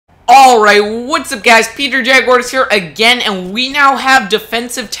Alright, what's up guys, PeterJaguars here again, and we now have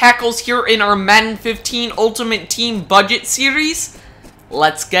defensive tackles here in our Madden 15 Ultimate Team Budget Series.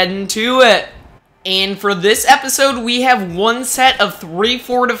 Let's get into it. And for this episode, we have one set of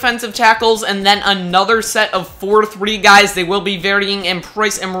 3-4 defensive tackles, and then another set of 4-3 guys. They will be varying in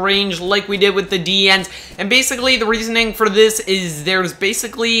price and range like we did with the DNs. And basically, the reasoning for this is there's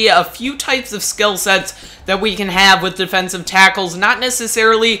basically a few types of skill sets that we can have with defensive tackles, not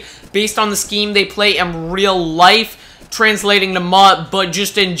necessarily based on the scheme they play in real life, translating to MUT, but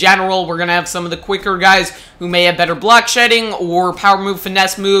just in general, we're going to have some of the quicker guys who may have better block shedding or power move,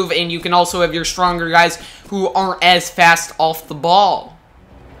 finesse move, and you can also have your stronger guys who aren't as fast off the ball.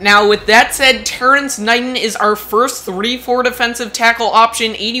 Now, with that said, Terrence Knighton is our first 3-4 defensive tackle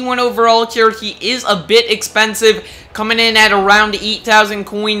option, 81 overall here. He is a bit expensive, coming in at around 8,000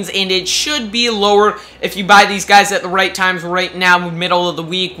 coins, and it should be lower if you buy these guys at the right times right now, middle of the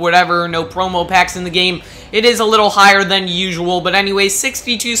week, whatever, no promo packs in the game. It is a little higher than usual, but anyway,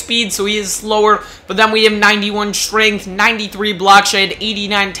 62 speed, so he is slower, but then we have 91 strength, 93 block shed,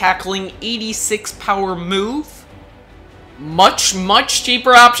 89 tackling, 86 power move. Much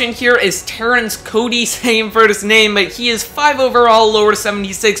cheaper option here is Terrence Cody, same first name, but he is 5 overall, lower to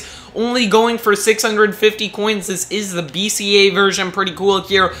 76, only going for 650 coins. This is the BCA version, pretty cool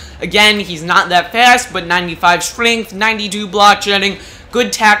here. Again, he's not that fast, but 95 strength, 92 block shedding,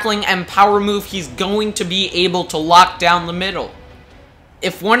 good tackling, and power move. He's going to be able to lock down the middle.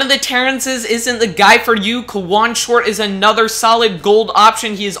 If one of the Terrences isn't the guy for you, Kawan Short is another solid gold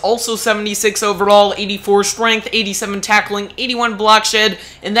option. He is also 76 overall, 84 strength, 87 tackling, 81 block shed,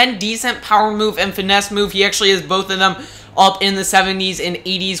 and then decent power move and finesse move. He actually has both of them up in the 70s and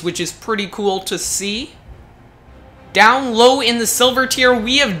 80s, which is pretty cool to see. Down low in the silver tier,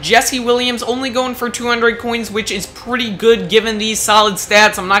 we have Jesse Williams only going for 200 coins, which is pretty good given these solid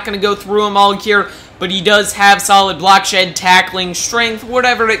stats. I'm not going to go through them all here, but he does have solid block shed, tackling, strength,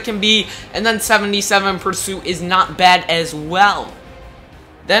 whatever it can be, and then 77 pursuit is not bad as well.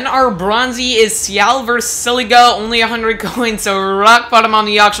 Then our bronzy is Sial Versiliga, only 100 coins, so rock bottom on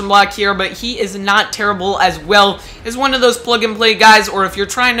the auction block here, but he is not terrible as well as one of those plug-and-play guys, or if you're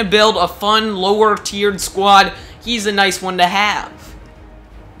trying to build a fun, lower-tiered squad, he's a nice one to have.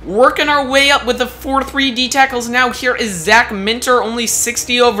 Working our way up with the 4-3 D-tackles now, here is Zach Minter, only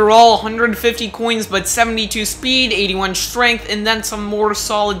 60 overall, 150 coins, but 72 speed, 81 strength, and then some more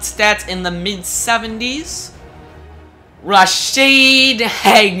solid stats in the mid-70s. Rashid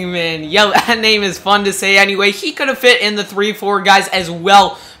Hagman. Yo, that name is fun to say anyway. He could have fit in the 3-4 guys as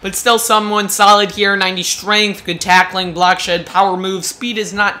well, but still someone solid here. 90 strength, good tackling, block shed, power move. Speed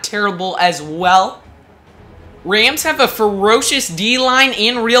is not terrible as well. Rams have a ferocious D-line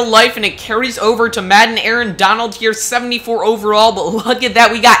in real life, and it carries over to Madden. Aaron Donald here, 74 overall, but look at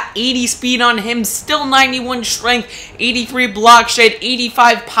that. We got 80 speed on him, still 91 strength, 83 block shed,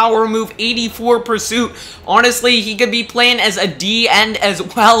 85 power move, 84 pursuit. Honestly, he could be playing as a D end as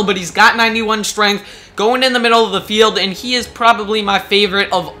well, but he's got 91 strength, going in the middle of the field, and he is probably my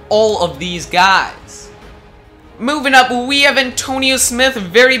favorite of all of these guys. Moving up, we have Antonio Smith,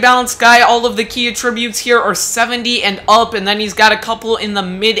 very balanced guy. All of the key attributes here are 70 and up, and then he's got a couple in the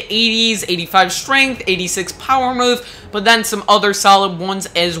mid-80s, 85 strength, 86 power move, but then some other solid ones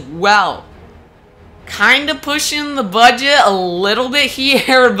as well. Kind of pushing the budget a little bit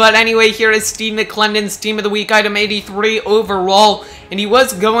here, but anyway, here is Steve McClendon's Team of the Week item, 83 overall, and he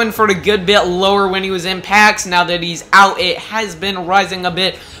was going for a good bit lower when he was in packs. Now that he's out, it has been rising a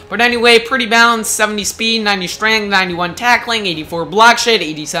bit. But anyway, pretty balanced, 70 speed, 90 strength, 91 tackling, 84 block shed,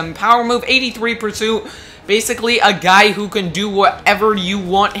 87 power move, 83 pursuit. Basically a guy who can do whatever you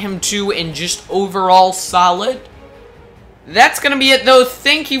want him to and just overall solid. That's going to be it though.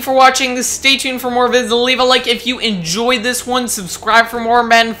 Thank you for watching. Stay tuned for more vids. Leave a like if you enjoyed this one. Subscribe for more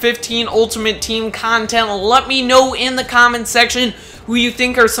Madden 15 Ultimate Team content. Let me know in the comments section who you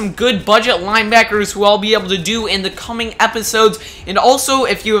think are some good budget linebackers who I'll be able to do in the coming episodes. And also,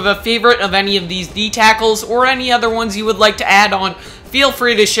 if you have a favorite of any of these D-tackles or any other ones you would like to add on, feel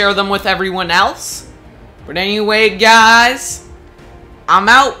free to share them with everyone else. But anyway, guys, I'm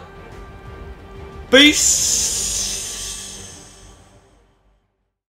out. Peace.